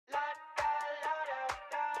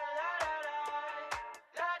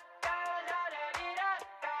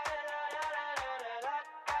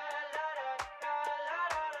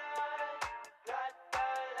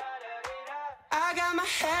I got my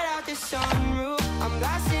head out the sunroof. I'm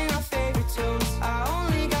blasting our favorite tunes. I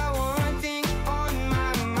only got one thing on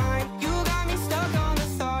my mind. You got me stuck on the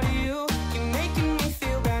thought of you. You're making me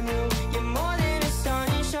feel brand new. You're more than a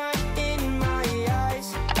sunshine in my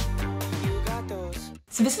eyes. You got those.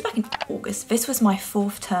 So this was back in August. This was my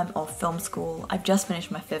 4th term of film school. I've just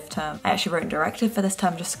finished my 5th term. I actually wrote and directed for this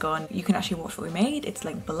term just gone. You can actually watch what we made, it's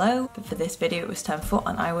linked below. But for this video it was term 4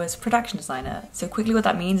 and I was production designer. So quickly what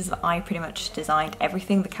that means is that I pretty much designed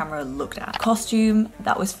everything the camera looked at. Costume,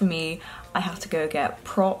 that was for me. I had to go get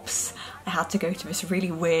props. I had to go to this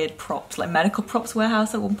really weird props, like medical props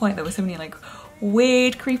warehouse at one point. There were so many like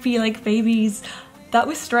weird, creepy like babies. That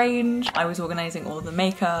was strange. I was organising all of the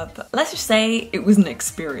makeup. Let's just say it was an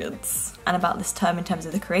experience. And about this term in terms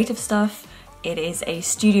of the creative stuff, it is a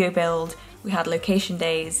studio build. We had location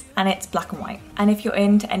days and it's black and white. And if you're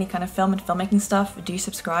into any kind of film and filmmaking stuff, do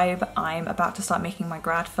subscribe. I'm about to start making my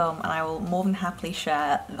grad film and I will more than happily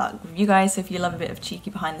share that with you guys. So if you love a bit of cheeky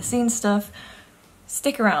behind the scenes stuff,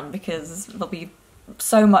 stick around because there'll be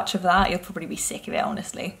so much of that, you'll probably be sick of it,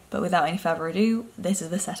 honestly. But without any further ado, this is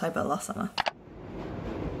the set I built last summer.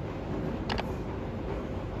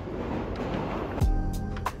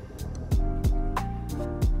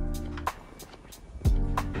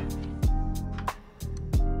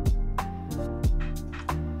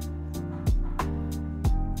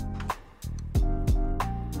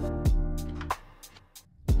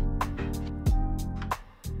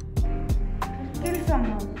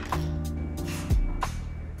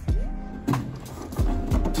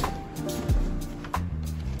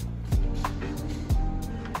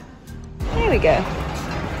 There we go.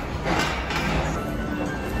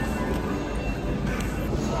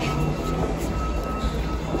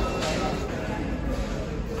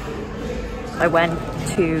 I went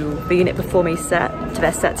to the unit before me set, to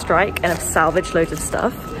their set strike, and have salvaged loads of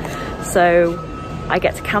stuff. So I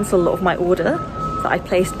get to cancel a lot of my order that I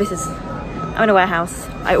placed. I'm in a warehouse.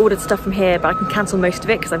 I ordered stuff from here, but I can cancel most of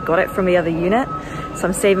it because I've got it from the other unit. So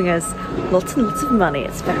I'm saving us lots and lots of money.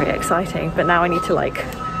 It's very exciting. But now I need to like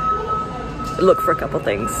look for a couple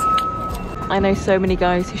things. I know so many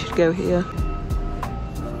guys who should go here.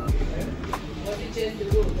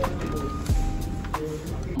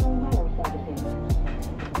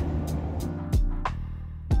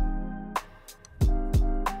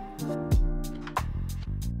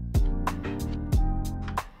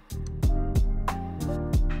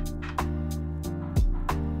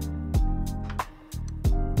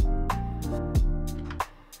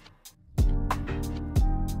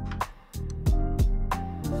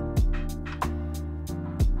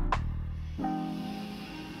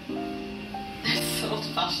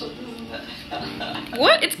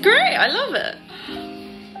 What? It's great! I love it!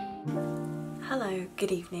 Hello,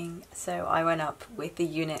 good evening. So I went up with the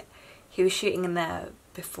unit who was shooting in there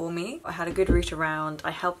before me. I had a good route around. I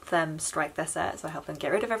helped them strike their set, so I helped them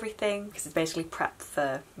get rid of everything because it's basically prep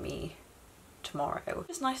for me tomorrow.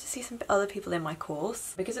 It's nice to see some other people in my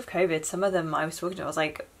course. Because of COVID, some of them I was talking to, I was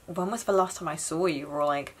like, when was the last time I saw you? We were all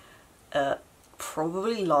like,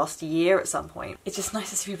 probably last year at some point. It's just nice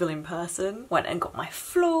to see people in person. Went and got my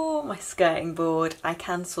floor, my skirting board. I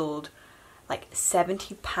cancelled like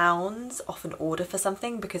 £70 off an order for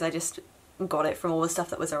something because I just got it from all the stuff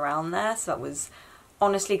that was around there. So that was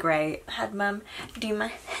honestly great. I had mum do my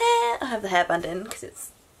hair. I have the hairband in because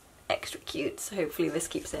it's extra cute. So hopefully this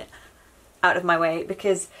keeps it out of my way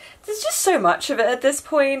because there's just so much of it at this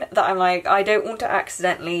point that I'm like, I don't want to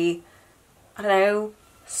accidentally, I don't know,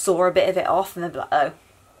 saw a bit of it off and then be like, oh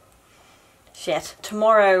shit.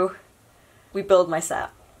 Tomorrow we build my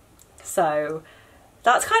set, so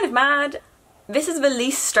that's kind of mad. This is the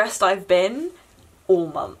least stressed I've been all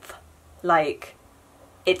month. Like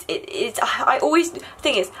I always,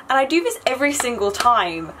 thing is, and I do this every single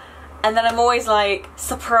time and then I'm always like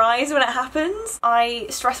surprised when it happens. I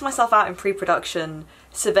stress myself out in pre-production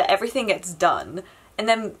so that everything gets done, and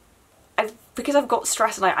then because I've got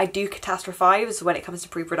stress and I do catastrophize when it comes to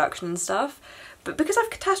pre-production and stuff, but because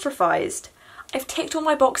I've catastrophized, I've ticked all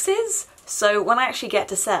my boxes, so when I actually get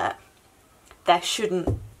to set, there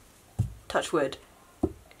shouldn't, touch wood,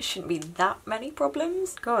 shouldn't be that many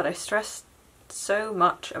problems. God, I stressed so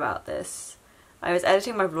much about this. I was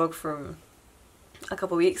editing my vlog from a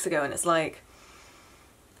couple weeks ago and it's like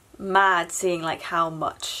mad seeing like how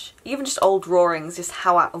much, even just old drawings, just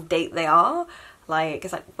how out of date they are. Like,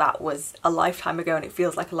 it's like that was a lifetime ago and it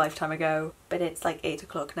feels like a lifetime ago. But it's like 8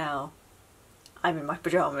 o'clock now. I'm in my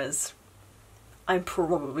pajamas. I'm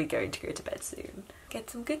probably going to go to bed soon. Get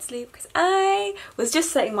some good sleep because I was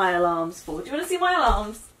just setting my alarms for. Do you want to see my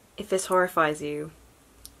alarms? If this horrifies you,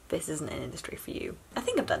 this isn't an industry for you. I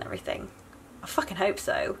think I've done everything. I fucking hope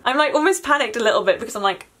so. I'm like almost panicked a little bit because I'm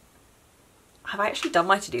like, have I actually done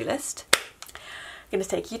my to-do list? I'm gonna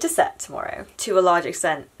take you to set tomorrow. To a large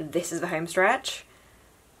extent, this is the home stretch.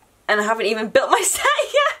 And I haven't even built my set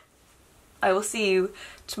yet. I will see you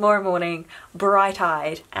tomorrow morning,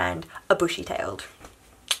 bright-eyed and a bushy-tailed.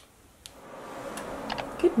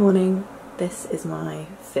 Good morning. This is my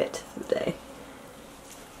fit for the day.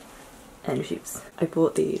 And shoes. I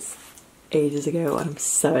bought these ages ago and I'm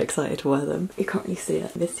so excited to wear them. You can't really see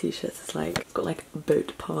it. This t-shirt is like, got like a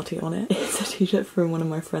boat party on it. It's a t-shirt from one of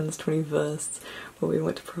my friend's 21st when we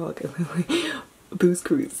went to Prague and we went booze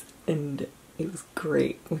cruise, and it was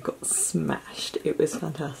great. We got smashed. It was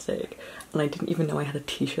fantastic. And I didn't even know I had a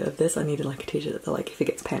t-shirt of this. I needed like a t-shirt that like if it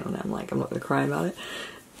gets paint on it, I'm like, I'm not gonna cry about it.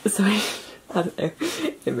 So I don't know,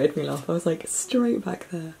 it made me laugh. I was like, straight back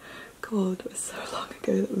there. God, that was so long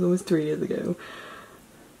ago. That was almost 3 years ago.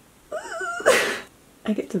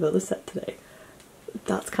 I get to build a set today.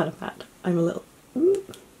 That's kind of bad. I'm a little...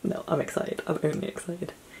 No, I'm excited. I'm only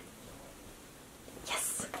excited.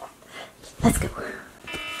 Yes! Let's go!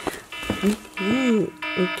 Okay,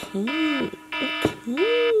 okay,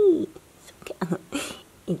 okay.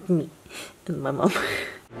 It's me and my mum.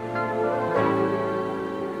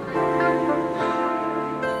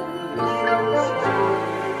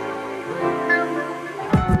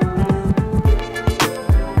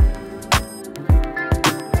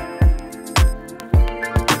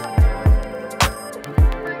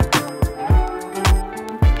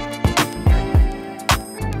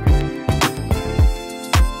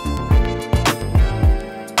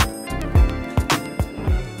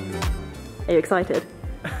 Are you excited?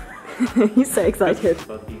 You're so excited.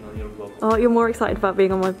 Oh, you're more excited about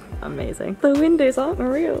being on my... Amazing. The windows aren't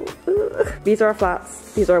real. Ugh. These are our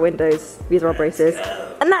flats, these are our windows, these are our braces.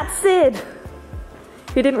 And that's Sid!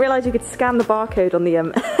 Who didn't realise you could scan the barcode on the...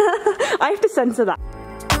 I have to censor that.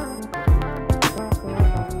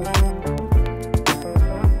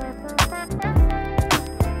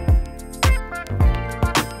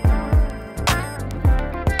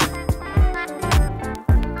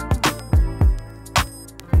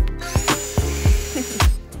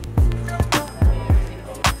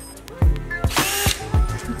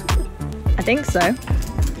 I think so. Read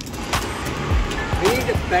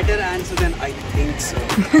a better answer than I think so.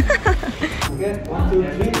 Okay, 1, 2,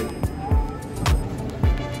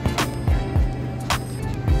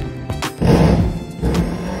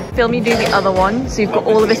 3. Film you do the other one, so you've got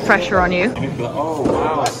all of this pressure on you. Oh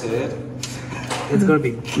wow, Sid. It's gonna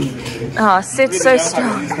be. Ah, Sid's so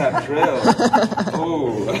strong. Use that drill.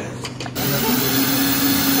 Oh.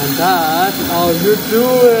 And that's how you do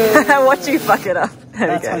it. Watch you fuck it up. There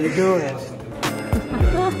That's we go. how you do it.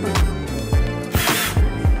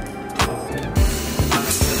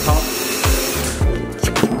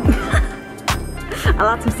 I'll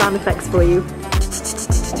add some sound effects for you.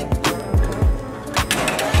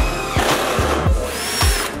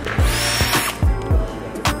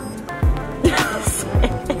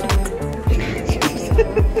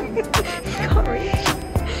 Can't reach.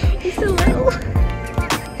 He's so little.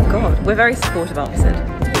 God, we're very supportive, aren't we, Sid?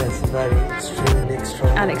 Yes, very extremely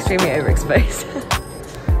extraordinary. And extremely overexposed.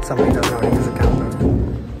 Somebody doesn't know how to use a camera.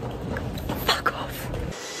 Fuck off.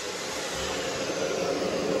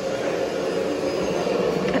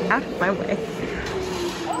 Get out of my way.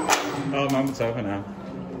 Oh, Mum's over now.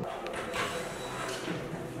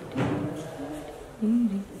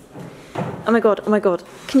 Oh my god, oh my god.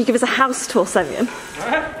 Can you give us a house tour, Semyon?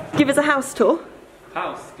 Give us a house tour.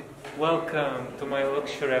 House, welcome to my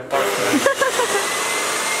luxury apartment.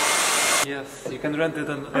 Yes, you can rent it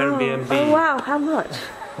on Airbnb. Oh wow, how much?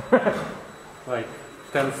 Like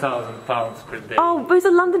 £10,000 per day. Oh, those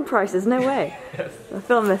are London prices, no way. Yes. I'll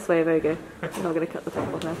film this way, there we go. I'm not going to cut the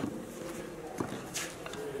top off now.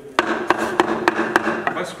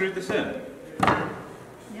 Have I screwed this in?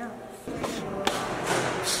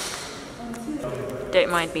 Don't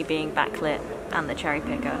mind me being backlit and the cherry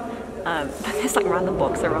picker. But this like random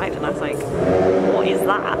box arrived and I was like, what is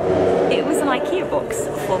that? It was an IKEA box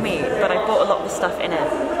for me, but I bought a lot of the stuff in it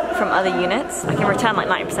from other units. I can return like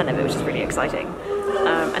 90% of it, which is really exciting.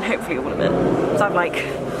 And hopefully all of it. So I've like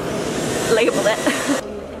labelled it.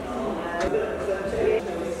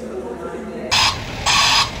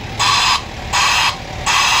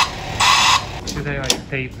 Today I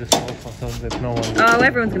taped the sofa so that no one will... Oh,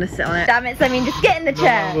 everyone's going to sit on it. Damn it, I mean, just get in the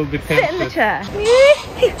chair. will be Sit in the tempted. chair.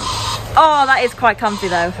 Oh, that is quite comfy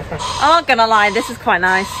though. I'm not gonna lie, this is quite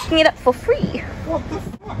nice. Picking it up for free. What the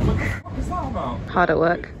fuck? What the fuck is that about? Hard at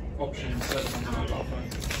work. Options.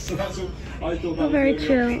 So that's all. I thought that Oh, was very really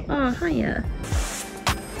chill. Oh, hiya.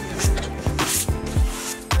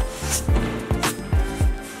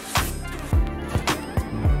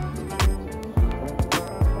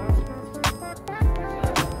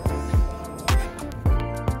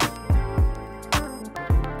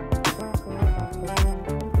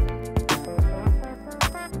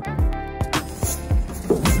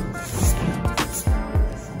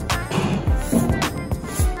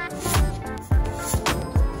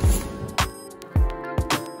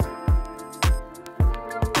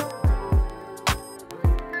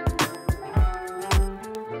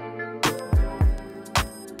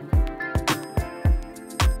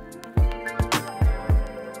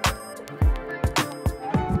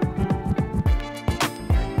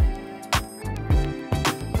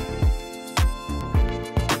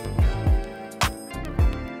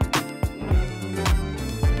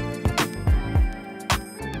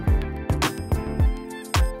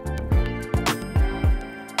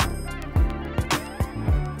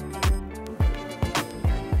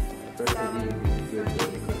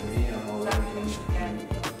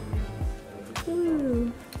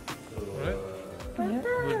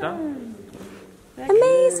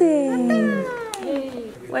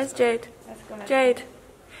 Where's Jade? Jade,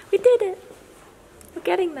 we did it. We're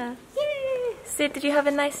getting there. Yay! Sid, did you have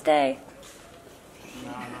a nice day?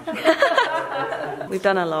 We've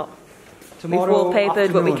done a lot. Tomorrow We've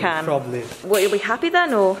wallpapered what we afternoon, can. Probably. Will you be happy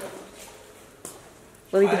then, or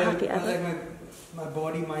will you be happy I ever? like my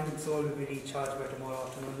body, mind and soul will be recharged by tomorrow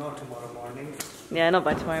afternoon, not tomorrow morning. Yeah, not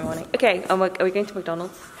by tomorrow morning. Okay, are we going to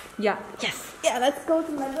McDonald's? Yeah. Yes. Yeah, let's go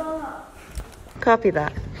to McDonald's. Copy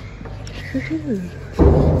that.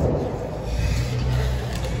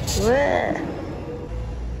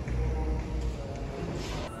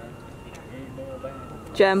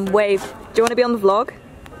 Jem, wave. Do you want to be on the vlog?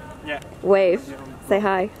 Yeah. Wave. Say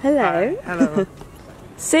hi. Hello. Hi. Hello.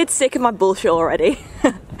 Sid's sick of my bullshit already.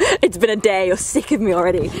 It's been a day, you're sick of me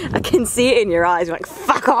already. I can see it in your eyes, you're like,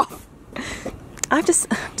 fuck off. I'm just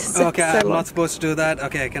Okay, so I'm long. not supposed to do that.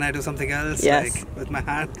 Okay, can I do something else? Yes. Like with my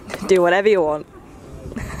hand? Do whatever you want.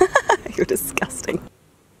 You're disgusting.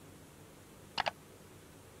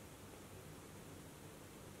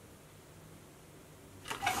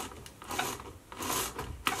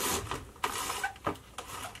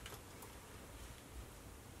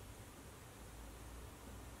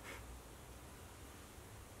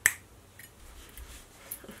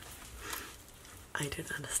 I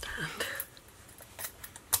don't understand.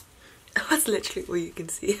 That's literally all you can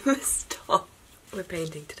see in this top. We're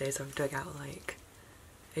painting today, so I've dug out like,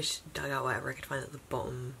 I just dug out whatever I could find at the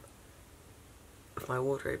bottom of my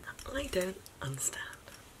wardrobe. I don't understand.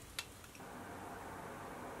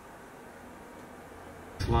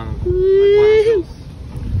 It's one of those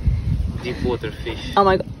deep water fish. Oh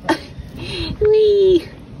my god. Whee!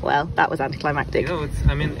 Well, that was anticlimactic. You know,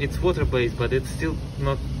 it's water-based, but it's still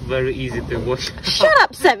not very easy to wash. Shut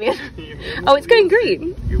up, Semyon! Oh, it's going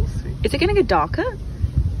green. You'll see. Is it going to go darker?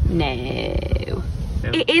 No.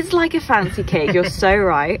 It is like a fancy cake, you're so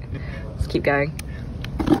right. Let's keep going.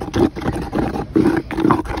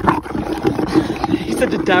 It's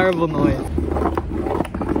such a terrible noise.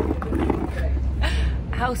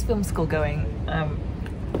 How's film school going? I'm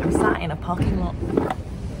sat in a parking lot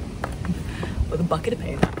with a bucket of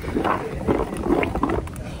paint.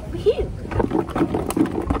 Woohoo!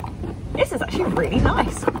 This is actually really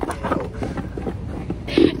nice.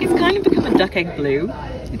 It's kind of become a duck egg blue.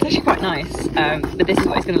 It's actually quite nice, but this is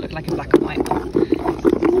what it's going to look like in black and white.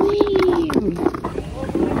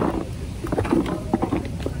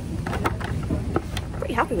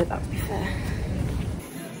 Pretty happy with that, to be fair.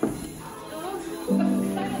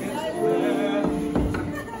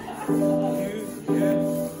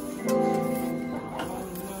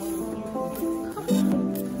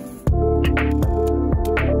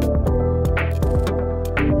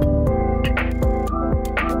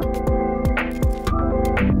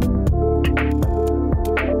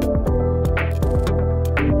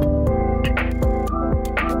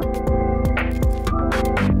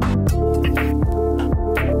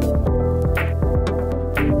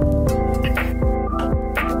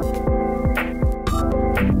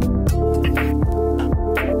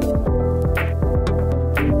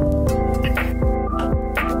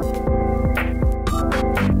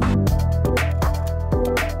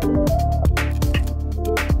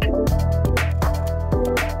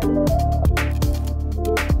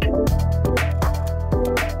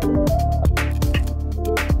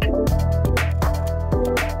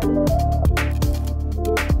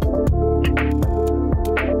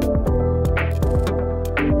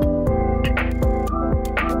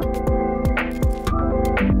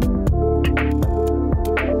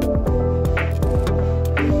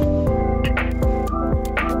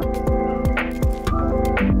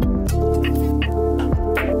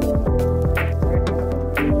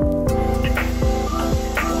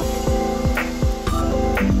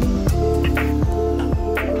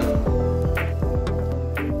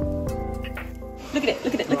 Look at it,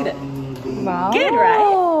 look at it, look at it. Wow. Good, right?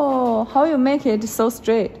 Oh, how you make it so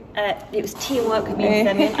straight? It was teamwork with me and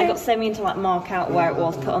Semyon. I got Semyon to like mark out where it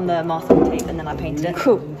was, put on the masking tape, and then I painted it.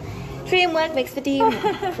 Cool. Teamwork makes for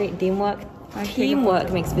teamwork.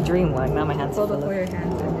 Teamwork makes for dream work. Now my hands are full of your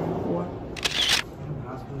hand.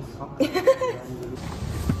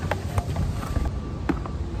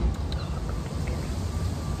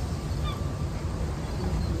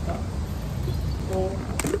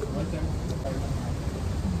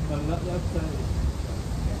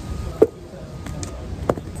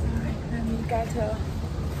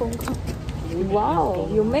 Wow,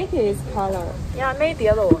 you make it color. Yeah, I made the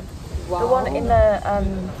other one. Wow. The one in the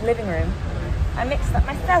living room. I mixed that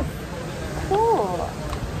myself. Cool.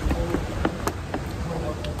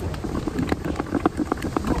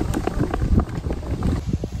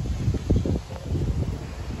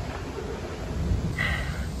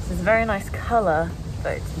 very nice colour,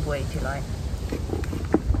 but it's way too light.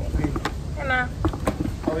 Hey, Ma.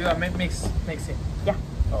 Oh, yeah, mix it. Yeah.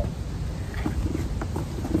 Oh.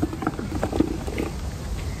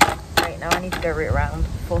 Right, now I need to go root around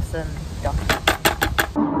for some stuff.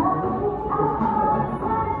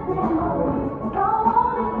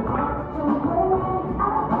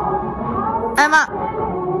 Emma!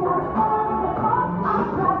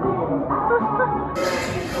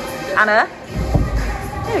 Anna?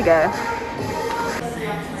 There we go.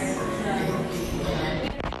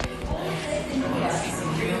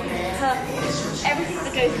 Everything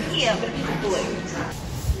that goes in here, I'm going to keep it blue.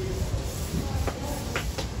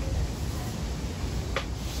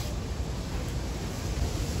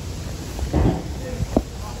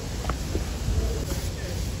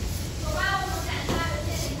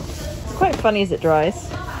 It's quite funny as it dries.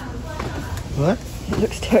 What? It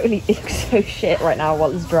looks so shit right now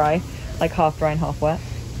while it's dry. Like half dry and half wet.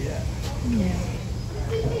 Yeah. Yeah.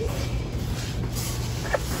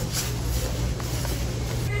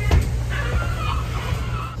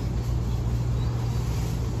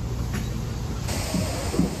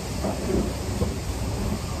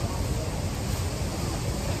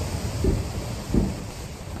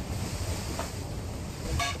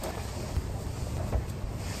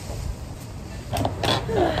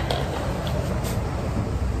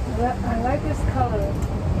 I like this color.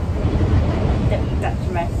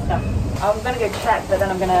 That's my stuff. I'm gonna go check, but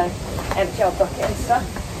then I'm gonna empty our bucket and stuff. I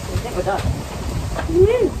think we're done.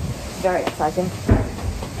 Woo! Very exciting.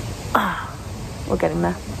 Ah, we're getting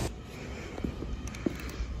there.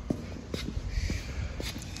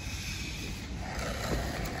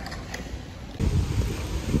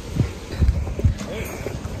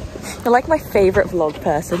 You're like my favourite vlog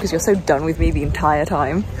person because you're so done with me the entire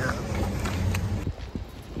time.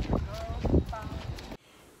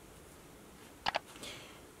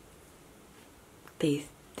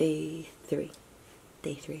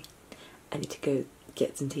 Day three. I need to go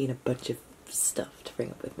get some tea and a bunch of stuff to bring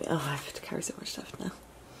up with me. Oh, I have to carry so much stuff now.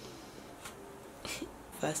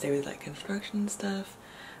 First day was like construction stuff.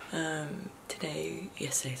 Yesterday,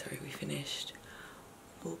 we finished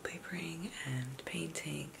wallpapering and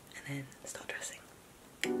painting and then start dressing.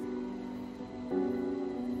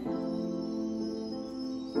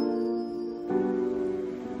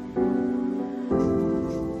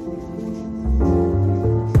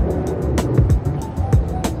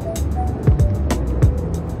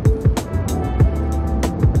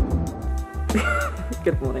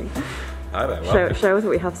 Good morning. Hi there, show us what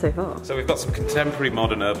we have so far. So we've got some contemporary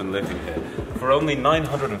modern urban living here. For only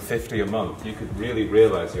 $950 a month, you could really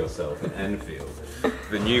realise yourself in Enfield,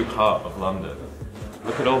 the new heart of London.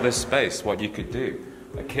 Look at all this space, what you could do.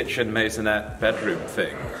 A kitchen, maisonette, bedroom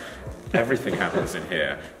thing. Everything happens in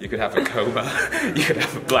here. You could have a coma, you could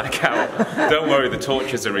have a blackout. Don't worry, the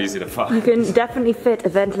torches are easy to find. You can definitely fit a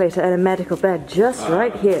ventilator and a medical bed just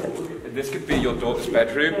right here. This could be your daughter's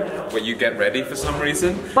bedroom, where you get ready for some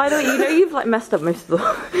reason. By the way, you know you've like messed up most of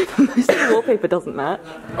the wallpaper doesn't match.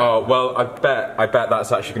 Oh, well, I bet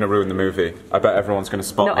that's actually going to ruin the movie. I bet everyone's going to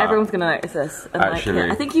spot that. No, everyone's going to notice this. And actually.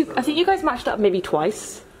 like, I think you guys matched up maybe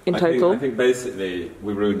twice in total. I think basically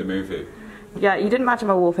we ruined the movie. Yeah, you didn't match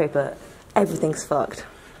my wallpaper. Everything's fucked.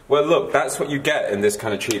 Well, look, that's what you get in this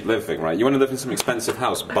kind of cheap living, right? You want to live in some expensive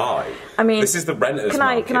house, buy. I mean, this is the renter's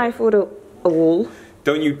market. Can I afford a wall?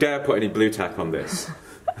 Don't you dare put any blue tack on this.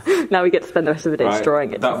 Now we get to spend the rest of the day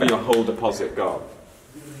destroying it. That'll be your whole deposit gone.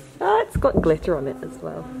 It's got glitter on it as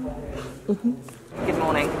well. Good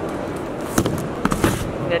morning.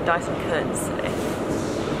 I'm going to dye some curtains today.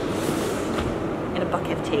 In a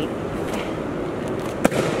bucket of tea.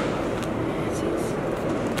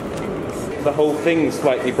 The whole thing's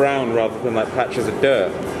slightly brown rather than like patches of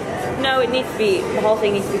dirt. No, it needs to be, the whole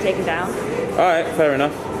thing needs to be taken down. Alright, fair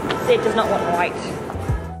enough. Sid does not want white.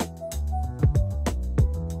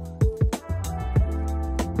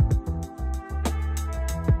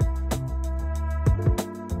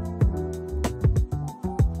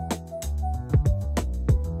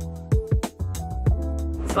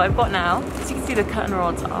 So I've got now, as you can see the curtain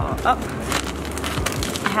rods are up.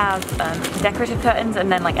 I have decorative curtains and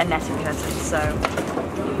then like a netting curtain. So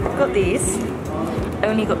I've got these,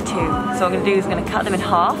 only got 2. So what I'm going to do is I'm going to cut them in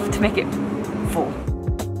half to make it 4.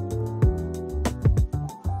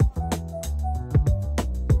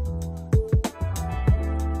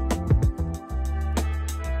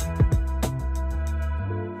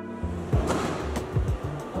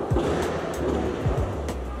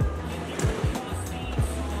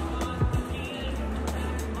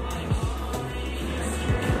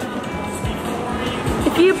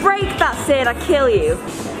 If you break that, Sid, I kill you.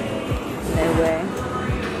 No way.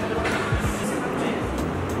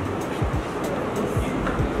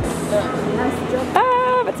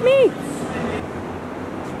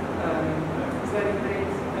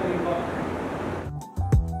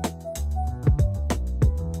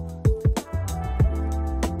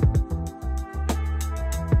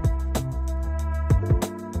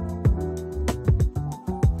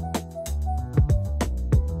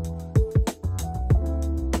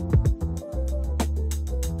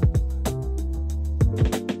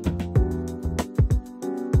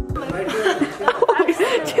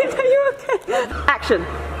 Action!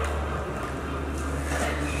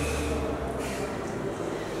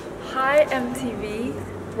 Hi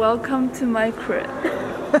MTV, welcome to my crib.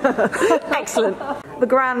 Excellent. The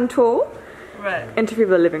grand tour. Right. Interview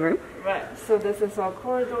the living room. Right. So this is our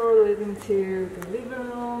corridor leading to the living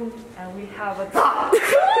room, and we have a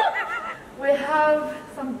we have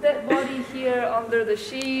some dead body here under the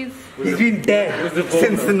sheets. He's been dead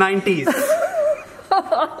since the 90s.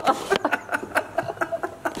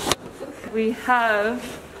 We have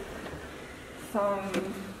some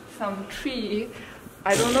tree.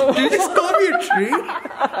 I don't know. Did you just call me a tree?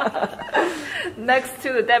 Next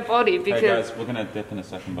to the dead body because. Hey guys, we're gonna dip in a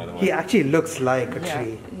second, by the way. He actually looks like a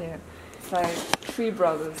tree. Yeah. It's like Tree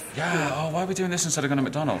Brothers. Yeah. Oh, why are we doing this instead of going to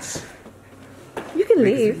McDonald's? You can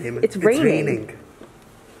leave. It's raining.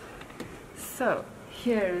 So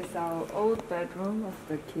here is our old bedroom of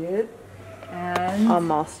the kid, and Our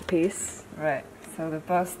masterpiece. right. So the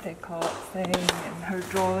birthday card thing and her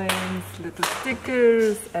drawings, little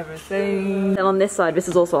stickers, everything. And on this side, this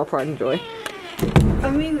is also our pride and joy.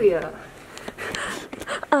 Amelia.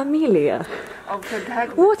 Amelia. Our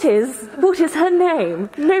protagonist. What is her name?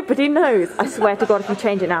 Nobody knows. I swear to God, if you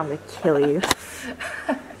change it now, I'm gonna kill you.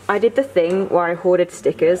 I did the thing where I hoarded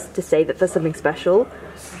stickers to say that there's something special.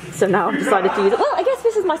 So now I've decided to use it. Well, I guess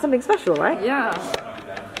this is my something special, right? Yeah.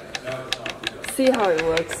 See how it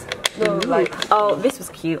works. So, like, Oh, this was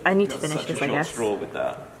cute. I need to finish this, I guess. Straw with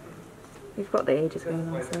that. We've got the ages going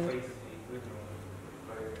on, so.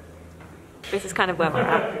 This is kind of where we're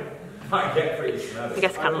at. I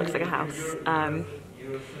guess it kind of looks like a house.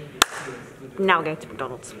 Now we're going to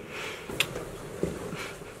McDonald's.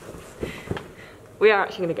 We are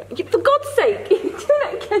actually going to go. For God's sake! Do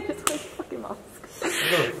that again, just wear a fucking mask.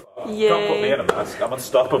 Yeah. Can't put me in a mask. I'm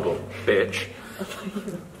unstoppable, bitch.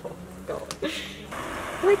 God.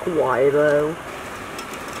 Like, why though?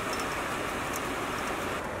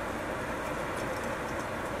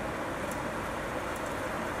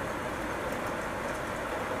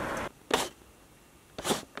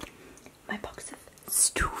 My box of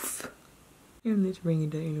stoof. In this rainy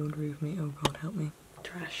day, laundry with me. Oh God, help me.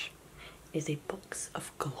 Trash is a box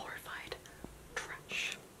of glorified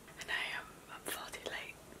trash. And I'm far too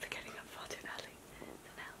late for getting up far too early.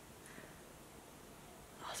 So now,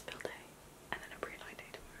 last bill day, and then a pre-night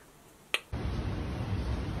day tomorrow.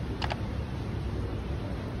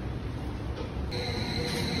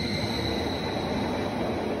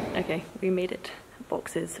 Okay, we made it.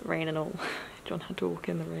 Boxes, rain and all. John had to walk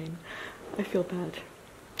in the rain. I feel bad.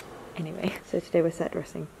 Anyway, so today we're set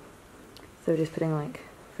dressing. So we're just putting like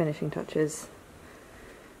finishing touches.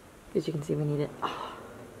 As you can see, we need it. Oh,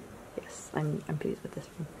 yes, I'm pleased with this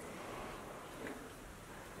one.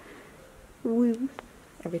 Woo!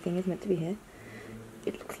 Everything is meant to be here.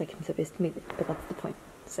 It looks like I'm supposed to move it, but that's the point.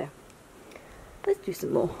 So let's do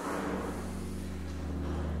some more.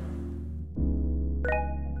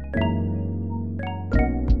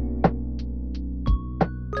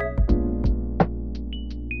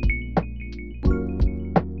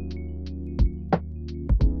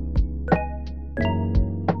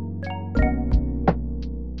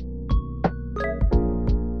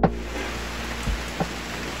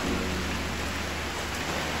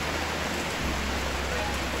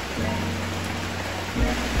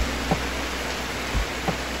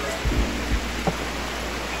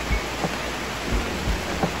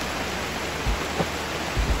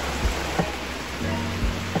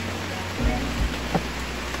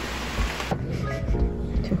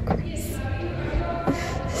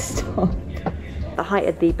 The height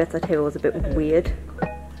of the bedside table was a bit weird.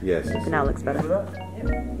 Yes. But now it looks better.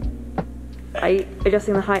 Are you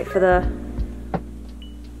adjusting the height for the...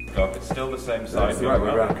 God, it's still the same It's size. the right way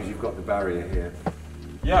around because you've got the barrier here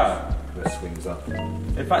Yeah. that swings up.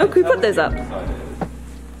 In fact, Oh, can we put those up?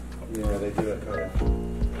 Yeah, they do it kind of.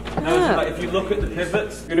 No, so like, if you look at the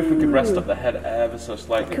pivots, good if we could rest up the head ever so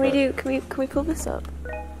slightly. Can we pull this up?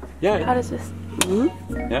 Yeah. How does this...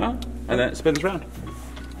 Yeah, and then it spins around.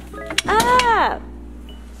 Ah!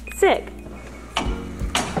 Sick.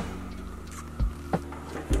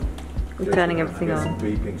 I'm turning everything on.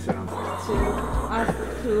 Beeping sound.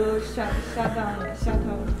 to shut down,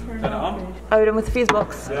 turn Turn it on. Oh, we're done with the fuse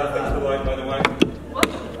box. Yeah, thanks for the light, by the way.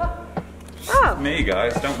 Oh, Me,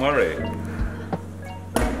 guys, don't worry.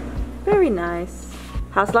 very nice.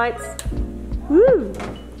 House lights. Woo!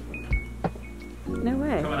 No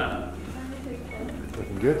way. Coming out.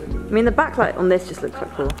 Looking good. I mean, the backlight on this just looks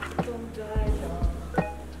quite cool.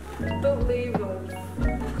 Don't leave us.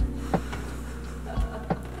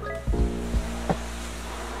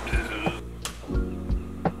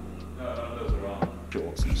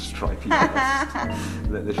 Shorts and stripy.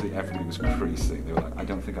 Literally everybody was creasing. They were like, I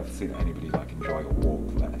don't think I've seen anybody like enjoy a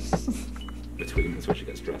walk less. Between that's where she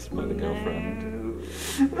gets dressed by the girlfriend.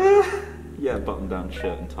 Yeah, button-down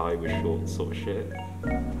shirt and tie with shorts sort of shit.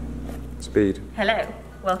 Speed. Hello,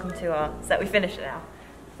 welcome to our set. We finished it now.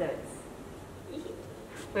 So it's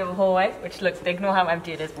we have a hallway which looks, ignore how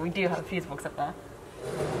empty it is, but we do have a fuse box up there.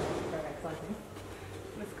 Very exciting.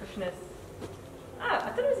 This cushion is, oh, I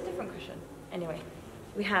thought it was a different cushion. Anyway,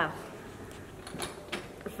 we have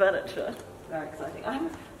the furniture. Very exciting. I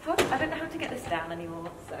don't know how to get this down anymore,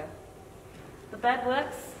 so. The bed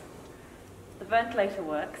works, the ventilator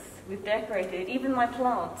works, we've decorated, even my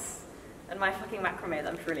plants and my fucking macrame that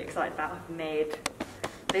I'm truly excited about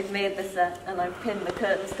they've made the set, and I've pinned the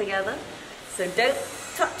curtains together, so don't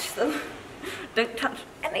touch them, don't touch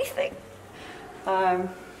anything.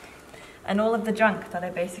 And all of the junk that I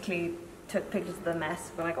basically took pictures of the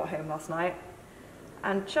mess when I got home last night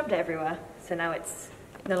and shoved it everywhere, so now it's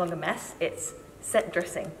no longer mess, it's set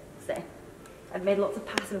dressing. So I've made lots of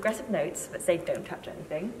passive aggressive notes that say don't touch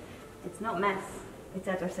anything. It's not a mess, it's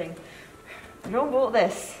set dressing. John bought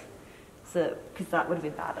this, so because that would have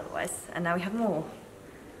been bad otherwise. And now we have more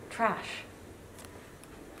trash.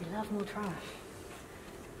 We love more trash.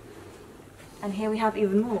 And here we have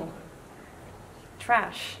even more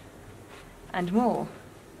trash and more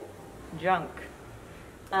junk.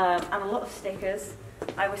 And a lot of stickers.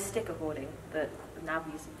 I was sticker hoarding, but I'm now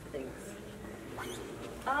using for things.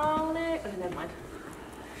 Oh no, oh, never mind.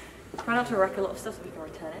 Try not to wreck a lot of stuff so we can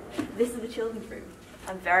return it. This is the children's room.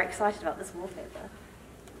 I'm very excited about this wallpaper.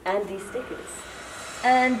 And these stickers.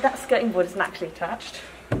 And that skirting board isn't actually attached.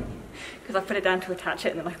 Because I put it down to attach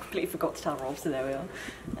it and then I completely forgot to tell Rob, so there we are.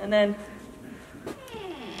 And then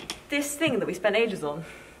this thing that we spent ages on,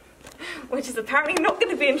 which is apparently not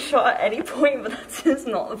going to be in shot at any point, but that's just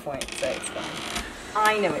not the point, so it's fine.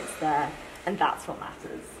 I know it's there, and that's what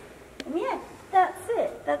matters. And yeah, that's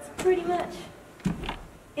it. That's pretty much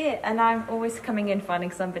it. And I'm always coming in finding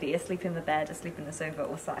somebody asleep in the bed, asleep in the sofa,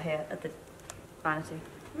 or sat here at the vanity.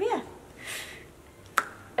 Yeah.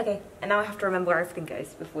 Okay, and now I have to remember where everything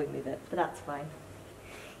goes before we move it, but that's fine.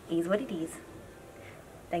 Is what it is.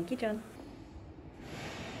 Thank you, John.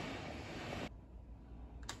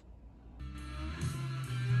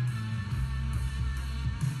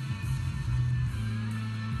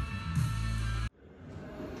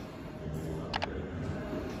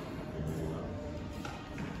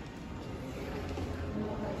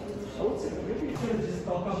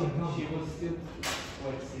 She was still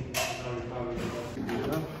quite sick.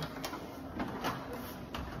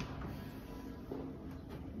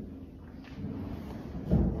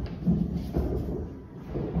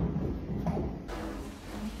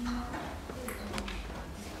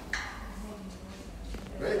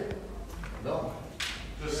 Right? No.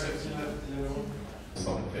 Just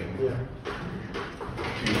something to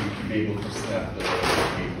be able to snap the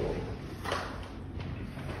cable.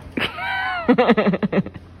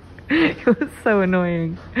 It was so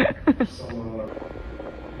annoying. We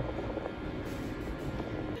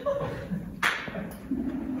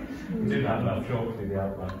didn't have enough chalk to the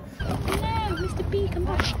outline. No, Mr. B, come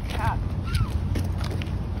back. Cat.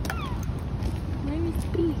 Where is Mr.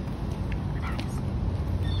 B?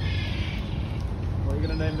 What are you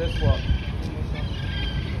going to name this one?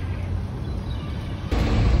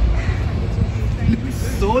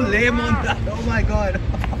 So lame on that. Oh my god.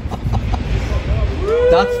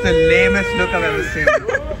 That's the lamest look I've ever seen.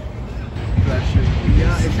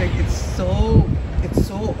 Yeah, it's like it's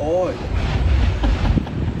so odd.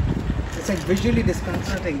 It's like visually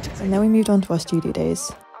disconcerting. And then we moved on to our studio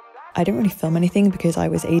days. I didn't really film anything because I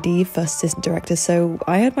was AD, first assistant director, so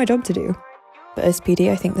I had my job to do. But as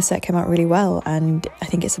PD, I think the set came out really well, and I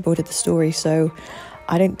think it supported the story, so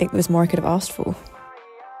I don't think there was more I could have asked for.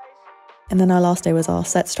 And then our last day was our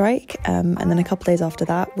set strike, and then a couple days after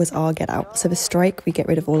that was our get out. So the strike, we get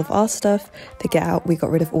rid of all of our stuff. The get out, we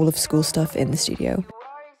got rid of all of school stuff in the studio.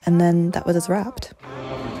 And then that was us wrapped.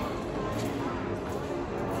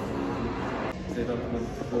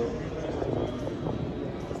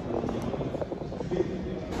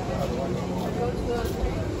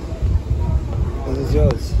 This is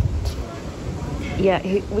yours. Yeah,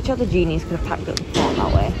 which other genies could have packed up the farm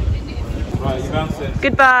that way? Right, you bounce it.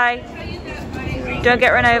 Goodbye. Don't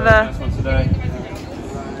get run over. Last one today.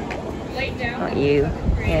 Not you,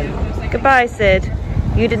 him. Goodbye, Sid.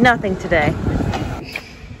 You did nothing today.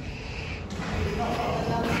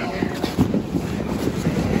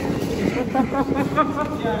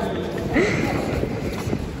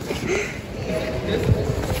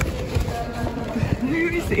 Who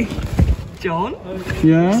is he? John?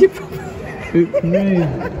 Yeah? It's me.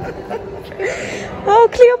 Oh,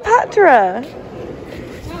 Cleopatra!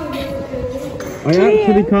 I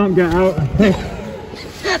actually can't get out.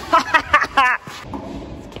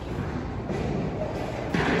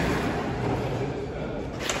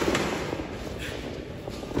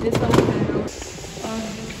 This one.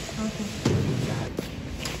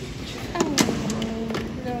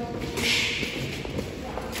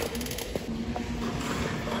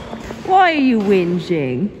 Why are you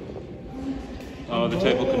whinging? Oh, the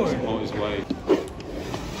table couldn't support his weight.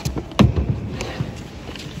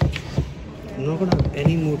 I'm not gonna have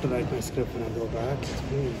any mood to write my script when I go back.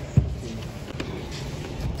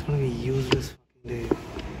 It's gonna be useless fucking day.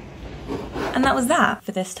 And that was that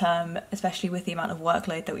for this term, especially with the amount of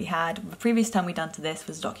workload that we had. The previous term we done to this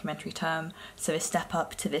was a documentary term, so a step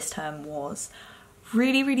up to this term was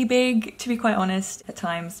really big, to be quite honest. At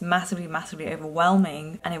times massively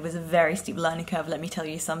overwhelming, and it was a very steep learning curve, let me tell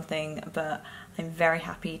you something, but I'm very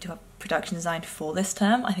happy to have production design for this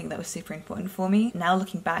term. I think that was super important for me. Now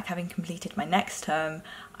looking back, having completed my next term,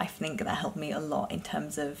 I think that helped me a lot in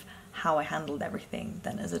terms of how I handled everything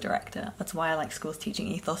then as a director. That's why I like school's teaching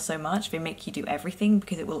ethos so much. They make you do everything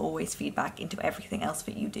because it will always feed back into everything else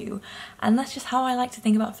that you do. And that's just how I like to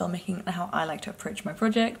think about filmmaking and how I like to approach my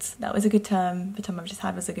projects. That was a good term. The term I've just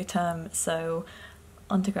had was a good term. So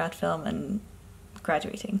on to grad film and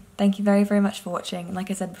graduating. Thank you very much for watching. And like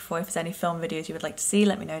I said before, if there's any film videos you would like to see,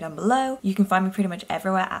 let me know down below. You can find me pretty much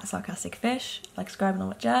everywhere at Sarcastic Fish. Like, subscribe and all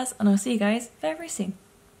that jazz. And I'll see you guys very soon.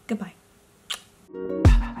 Goodbye.